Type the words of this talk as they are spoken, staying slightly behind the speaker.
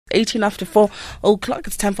18 after 4 o'clock.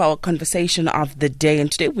 It's time for our conversation of the day.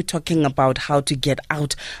 And today we're talking about how to get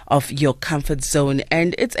out of your comfort zone.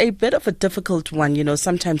 And it's a bit of a difficult one,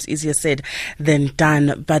 sometimes easier said than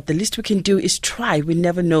done. But the least we can do is try. We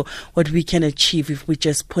never know what we can achieve if we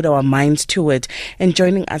just put our minds to it. And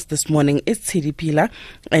joining us this morning is Tshidi Pila.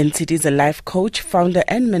 And Tshidi is a life coach, founder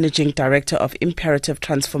and managing director of Imperative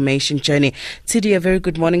Transformation Journey. Tshidi, a very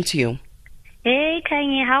good morning to you. Hey,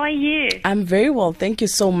 Kanye, how are you? I'm very well. Thank you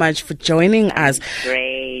so much for joining us.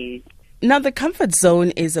 Great. Now, the comfort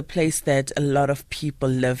zone is a place that a lot of people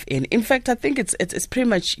live in. In fact, I think it's pretty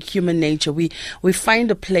much human nature. We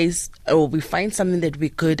find a place or we find something that we're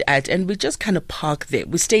good at and we just kind of park there.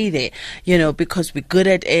 We stay there, because we're good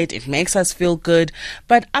at it. It makes us feel good.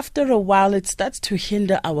 But after a while, it starts to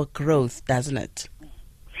hinder our growth, doesn't it?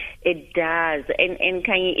 It does. And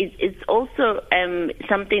Kanye, it's also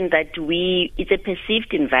something that it's a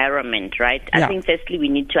perceived environment, right? Yeah. I think firstly we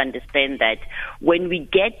need to understand that when we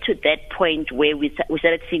get to that point where we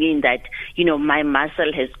started feeling that, my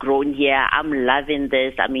muscle has grown here, I'm loving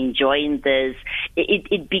this, I'm enjoying this,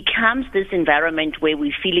 it becomes this environment where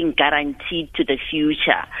we're feeling guaranteed to the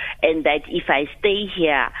future. And that if I stay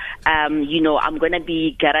here, I'm going to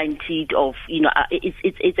be guaranteed of,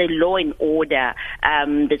 it's a law and order.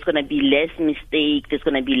 There's going to be less mistake, there's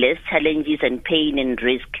going to be less challenges and pain and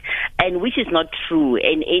risk, and which is not true.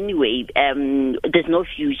 And anyway, there's no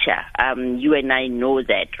future. You and I know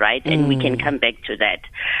that, right? And we can come back to that.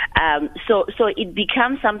 So it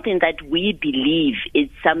becomes something that we believe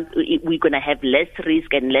we're going to have less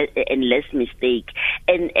risk and less mistake,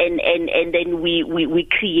 and then we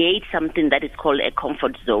create something that is called a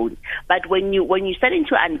comfort zone. But when you're starting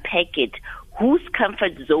to unpack it, whose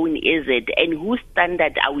comfort zone is it and whose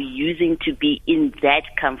standard are we using to be in that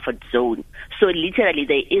comfort zone? So literally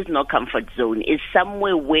there is no comfort zone. It's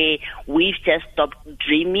somewhere where we've just stopped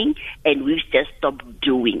dreaming and we've just stopped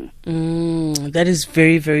doing. That is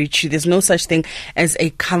very, very true. There's no such thing as a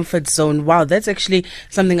comfort zone. Wow, that's actually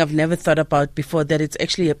something I've never thought about before, that it's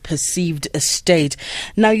actually a perceived state.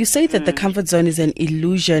 Now, you say that the comfort zone is an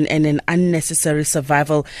illusion and an unnecessary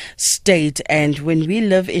survival state. And when we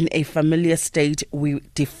live in a familiar state, we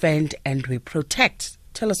defend and we protect.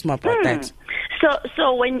 Tell us more about that.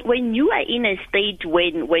 So when you are in a state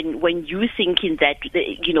when you thinking that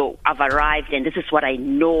I've arrived and this is what I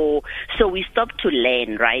know, so we stop to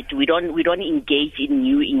learn, right? We don't engage in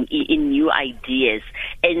new ideas,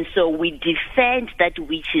 and so we defend that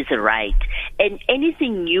which is right. And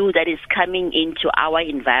anything new that is coming into our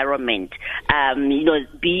environment,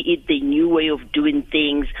 be it the new way of doing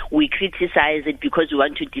things, we criticize it because we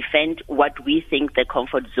want to defend what we think the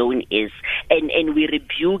comfort zone is, and we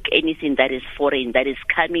rebuke anything that is foreign, that is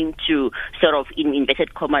coming to sort of, in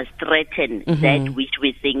inverted commas, threaten that which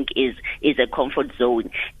we think is a comfort zone.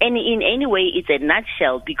 And in any way, it's a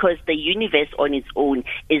nutshell, because the universe on its own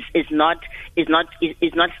is not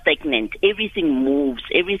stagnant. Everything moves.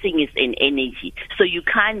 Everything is in energy. So you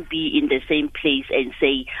can't be in the same place and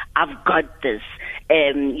say, I've got this.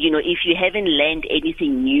 If you haven't learned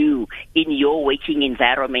anything new in your working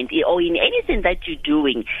environment or in anything that you're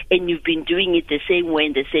doing, and you've been doing it the same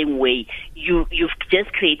way, you've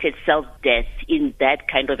just created self-death in that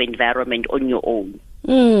kind of environment on your own.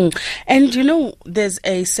 And there's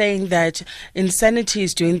a saying that insanity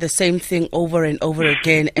is doing the same thing over and over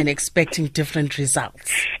again and expecting different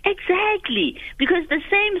results. Exactly, because the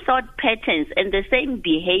same thought patterns and the same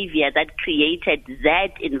behavior that created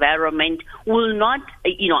that environment will not,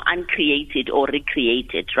 uncreate it or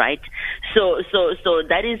recreate it, right? So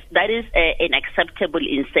that is an acceptable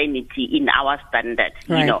insanity in our standard,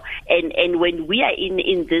 right. And when we are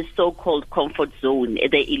in this so-called comfort zone,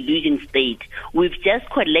 the illusion state, we've just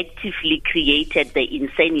collectively created the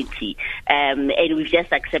insanity, and we've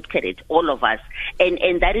just accepted it, all of us,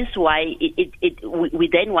 and that is why we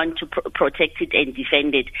then want to protect it and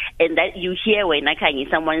defend it. And that you hear when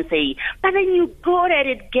someone say, but then you go at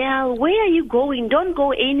it, girl, where are you going? Don't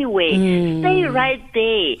go anywhere. Stay right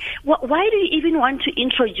there. Why do you even want to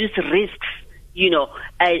introduce risks?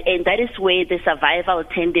 And that is where the survival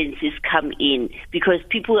tendencies come in, because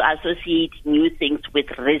people associate new things with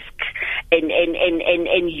risk,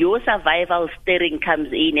 and your survival steering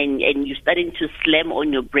comes in, and you're starting to slam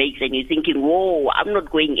on your brakes, and you're thinking, whoa, I'm not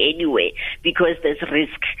going anywhere because there's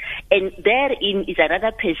risk. And therein is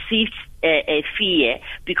another perceived fear,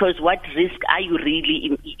 because what risk are you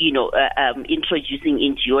really, introducing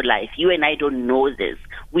into your life? You and I don't know this.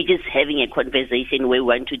 We're just having a conversation where we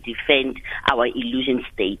want to defend our illusion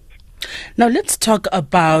state. Now, let's talk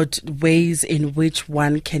about ways in which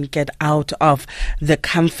one can get out of the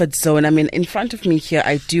comfort zone. I mean, in front of me here,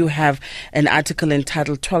 I do have an article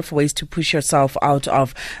entitled 12 Ways to Push Yourself Out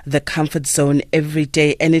of the Comfort Zone Every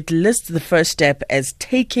Day. And it lists the first step as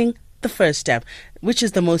taking the first step, which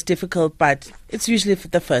is the most difficult, but it's usually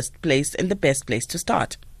the first place and the best place to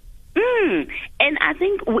start. And I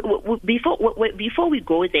think before we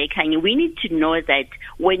go there, Kanye, we need to know that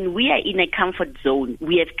when we are in a comfort zone,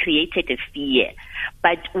 we have created a fear,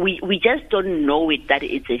 but we just don't know it that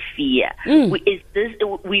it's a fear.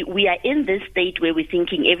 We are in this state where we're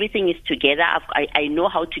thinking everything is together. I know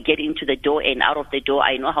how to get into the door and out of the door.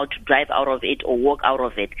 I know how to drive out of it or walk out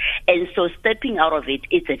of it. And so stepping out of it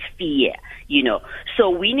is a fear, you know. So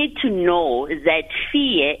we need to know that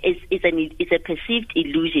fear is a perceived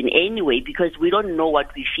illusion anyway, because we don't know what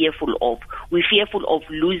we're fearful of. We're fearful of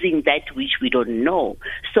losing that which we don't know.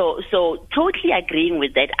 So totally agreeing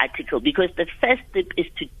with that article, because the first step is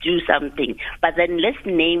to do something, but then let's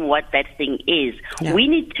name what that thing is. Yeah. We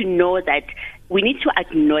need to know that, we need to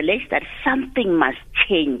acknowledge that something must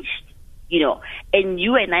change, you know, and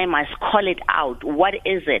you and I must call it out. What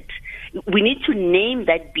is it? We need to name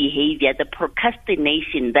that behavior, the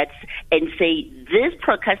procrastination, and say this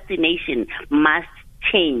procrastination must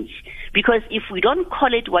change. Because if we don't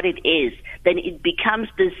call it what it is, then it becomes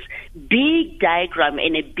this big diagram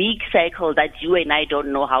and a big circle that you and I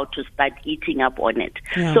don't know how to start eating up on it.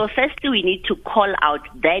 Yeah. So firstly, we need to call out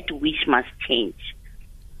that which must change.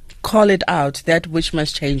 Call it out, that which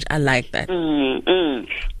must change. I like that.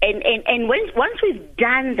 And once we've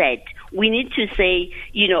done that, we need to say,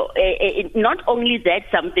 you know, not only that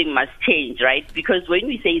something must change, right? Because when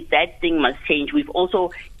we say that thing must change, we've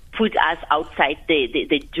also put us outside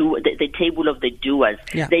the table of the doers.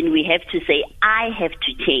 Yeah. Then we have to say, I have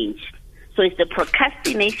to change. So it's the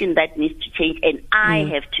procrastination that needs to change, and I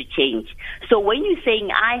have to change. So when you're saying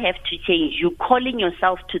I have to change, you're calling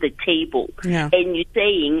yourself to the table. Yeah. And you're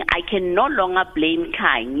saying, I can no longer blame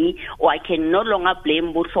Kanye, or I can no longer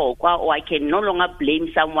blame Botlhokwa, or I can no longer blame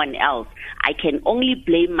someone else. I can only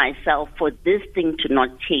blame myself for this thing to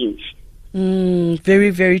not change. Very,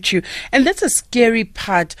 very true. And that's a scary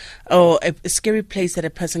part, or a scary place that a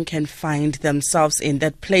person can find themselves in,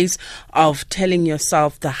 that place of telling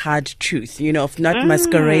yourself the hard truth, you know, of not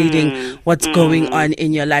masquerading what's going on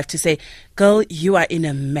in your life, to say, girl, you are in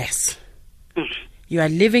a mess. You are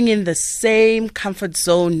living in the same comfort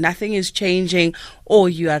zone, nothing is changing, or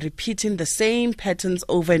you are repeating the same patterns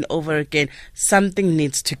over and over again. Something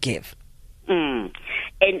needs to give. And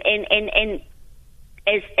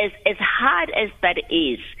as hard as that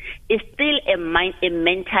is, it's still a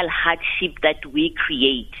mental hardship that we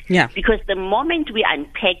create. Yeah. Because the moment we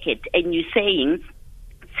unpack it and you're saying,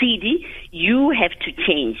 Tshidi, you have to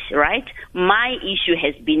change, right? My issue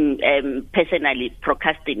has been personally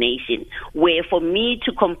procrastination, where for me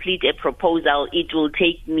to complete a proposal, it will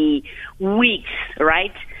take me weeks,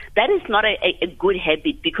 right? That is not a good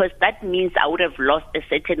habit, because that means I would have lost a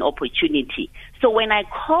certain opportunity. So when I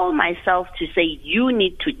call myself to say, you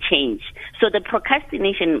need to change, so the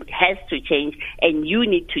procrastination has to change and you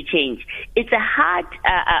need to change. It's a hard,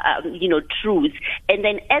 truth. And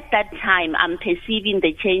then at that time, I'm perceiving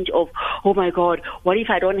the change of, oh my God, what if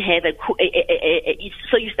I don't have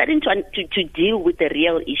so you're starting to deal with the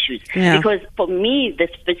real issues. Yeah. Because for me, the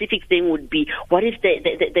specific thing would be, what if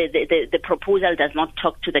the proposal does not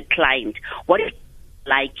talk to the client? What if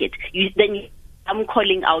like it? I'm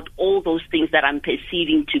calling out all those things that I'm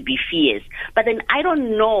perceiving to be fears. But then I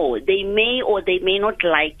don't know. They may or they may not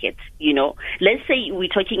like it, you know. Let's say we're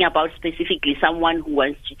talking about specifically someone who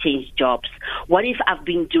wants to change jobs. What if I've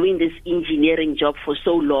been doing this engineering job for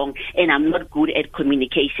so long and I'm not good at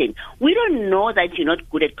communication? We don't know that you're not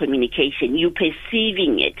good at communication. You're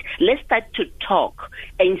perceiving it. Let's start to talk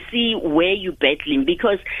and see where you're battling.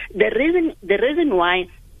 Because the reason why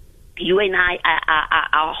you and I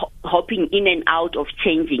are hopping in and out of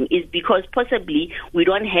changing is because possibly we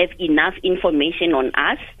don't have enough information on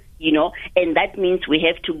us, you know, and that means we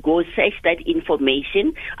have to go search that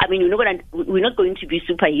information. I mean, we're not going to be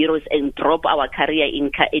superheroes and drop our career in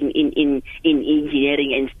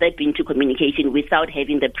engineering and step into communication without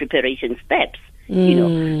having the preparation steps. You know,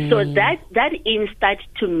 so that starts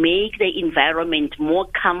to make the environment more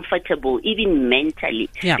comfortable, even mentally,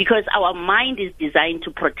 because our mind is designed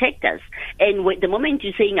to protect us. And the moment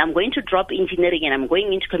you're saying, I'm going to drop engineering and I'm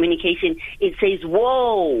going into communication, it says,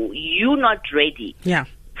 whoa, you're not ready. Yeah.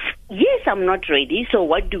 Yes, I'm not ready. So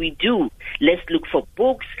what do? Let's look for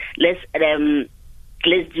books. Let's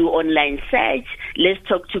Let's do online search. Let's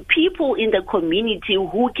talk to people in the community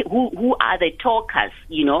who are the talkers,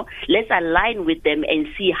 Let's align with them and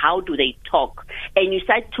see how do they talk. And you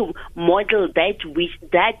start to model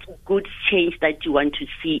that good change that you want to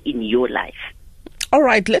see in your life. All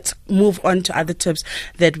right, let's move on to other tips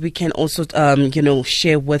that we can also,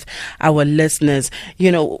 share with our listeners.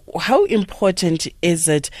 How important is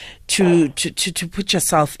it to put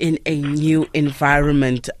yourself in a new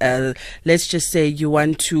environment? Let's just say you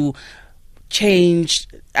want to change,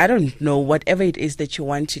 I don't know, whatever it is that you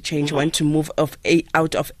want to change, you want to move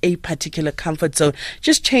out of a particular comfort zone.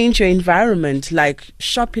 Just change your environment, like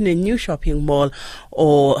shop in a new shopping mall,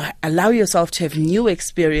 or allow yourself to have new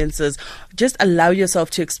experiences. Just allow yourself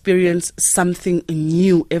to experience something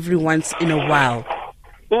new every once in a while.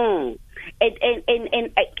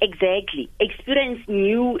 And exactly, experience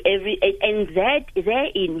new and that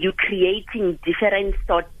therein you're creating different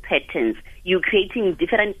thought patterns. You're creating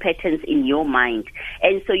different patterns in your mind,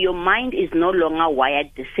 and so your mind is no longer wired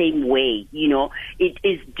the same way. It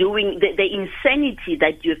is doing the insanity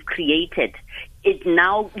that you've created. It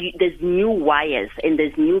now, there's new wires and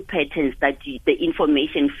there's new patterns that the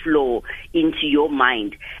information flow into your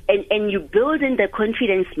mind, and you build in the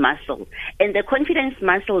confidence muscle, and the confidence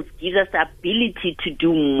muscles gives us the ability to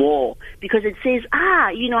do more, because it says,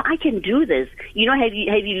 I can do this. Have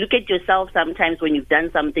you look at yourself sometimes when you've done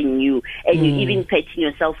something new and you even patting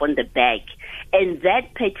yourself on the back, and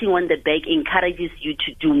that patting on the back encourages you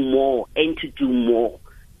to do more and to do more.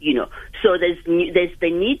 So there's the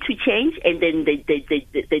need to change, and then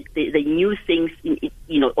the new things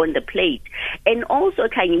on the plate. And also,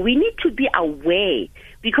 Kanye, we need to be aware,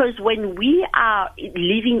 because when we are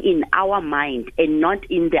living in our mind and not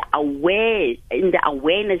in the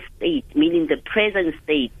awareness state, meaning the present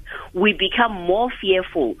state, we become more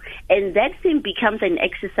fearful, and that thing becomes an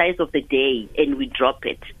exercise of the day, and we drop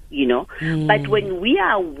it. But when we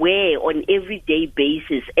are aware on everyday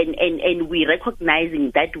basis, and we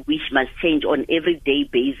recognizing that which must change on everyday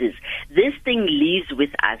basis, this thing lives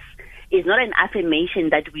with us. It's not an affirmation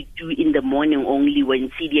that we do in the morning only when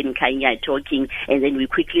Tshidi and Kanya are talking, and then we're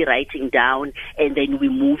quickly writing down, and then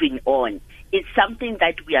we're moving on. It's something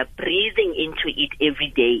that we are breathing into it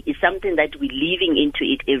every day. It's something that we're living into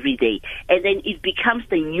it every day. And then it becomes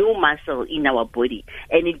the new muscle in our body.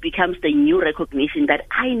 And it becomes the new recognition that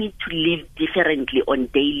I need to live differently on a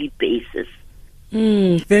daily basis.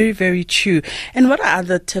 Very, very true. And what are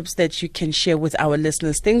other tips that you can share with our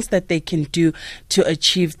listeners, things that they can do to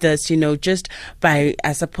achieve this, just by,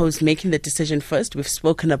 I suppose, making the decision first? We've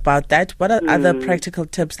spoken about that. What are other practical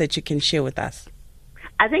tips that you can share with us?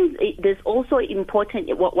 I think there's also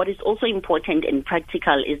important. What is also important and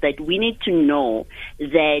practical is that we need to know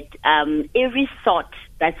that every thought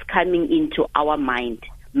that's coming into our mind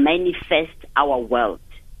manifests our world.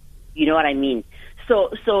 You know what I mean?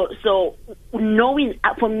 So knowing,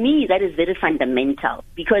 for me, that is very fundamental,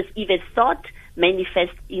 because if a thought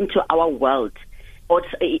manifests into our world,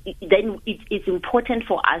 then it's important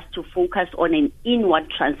for us to focus on an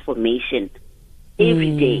inward transformation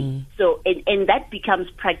every day. So, and that becomes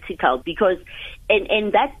practical, because,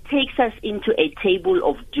 and that takes us into a table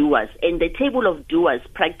of doers. And the table of doers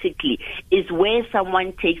practically is where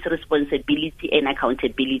someone takes responsibility and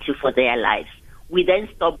accountability for their lives. We then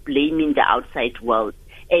stop blaming the outside world.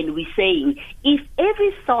 And we're saying, if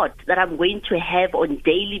every thought that I'm going to have on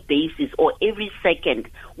daily basis or every second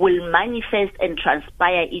will manifest and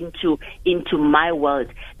transpire into my world,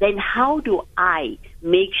 then how do I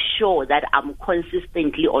make sure that I'm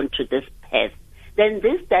consistently onto this path? Then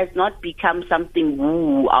this does not become something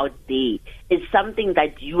woo out there. It's something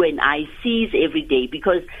that you and I seize every day,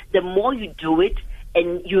 because the more you do it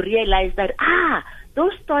and you realize that,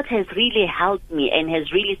 those thoughts has really helped me and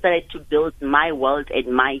has really started to build my world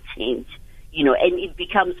and my change, and it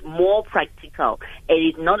becomes more practical, and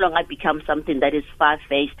it no longer becomes something that is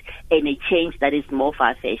far-fetched and a change that is more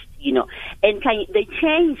far-fetched, And the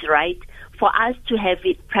change, right, for us to have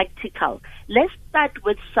it practical, let's start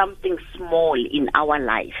with something small in our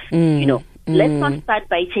life, Let's not start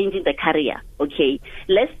by changing the career, okay?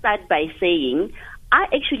 Let's start by saying, I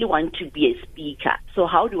actually want to be a speaker. So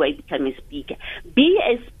how do I become a speaker? Be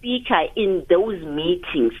a speaker in those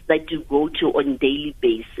meetings that you go to on a daily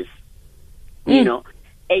basis, And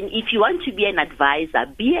if you want to be an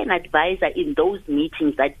advisor in those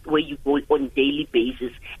meetings where you go on a daily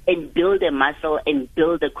basis, and build a muscle and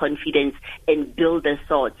build the confidence and build the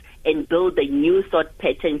thoughts and build the new thought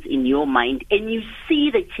patterns in your mind, and you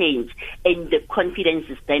see the change, and the confidence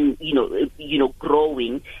is then,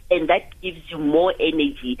 growing, and that gives you more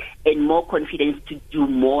energy and more confidence to do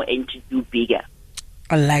more and to do bigger.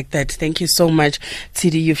 I like that. Thank you so much,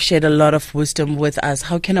 Tshidi. You've shared a lot of wisdom with us.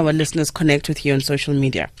 How can our listeners connect with you on social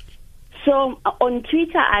media? So on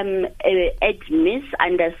Twitter, I'm at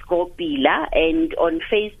Miss_Pila, and on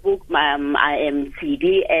Facebook, I am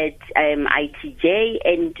Tshidi at ITJ.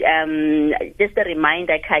 And just a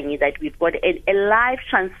reminder, Kanye, that we've got a life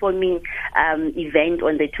transforming event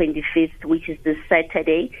on the 25th, which is this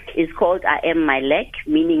Saturday. It's called I Am My Lack,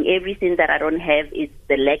 meaning everything that I don't have is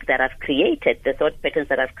the lack that I've created, the thought patterns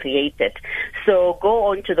that I've created. So go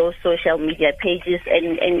on to those social media pages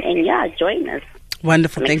and yeah, join us.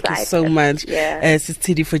 Wonderful. Thank you so much,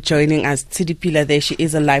 Tshidi, for joining us. Tshidi Pila there. She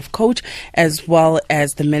is a life coach as well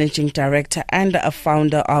as the managing director and a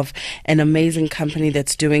founder of an amazing company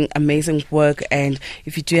that's doing amazing work. And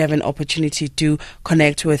if you do have an opportunity to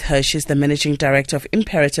connect with her, she's the managing director of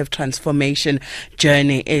Imperative Transformation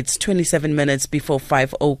Journey. It's 27 minutes before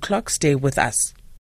 5 o'clock. Stay with us.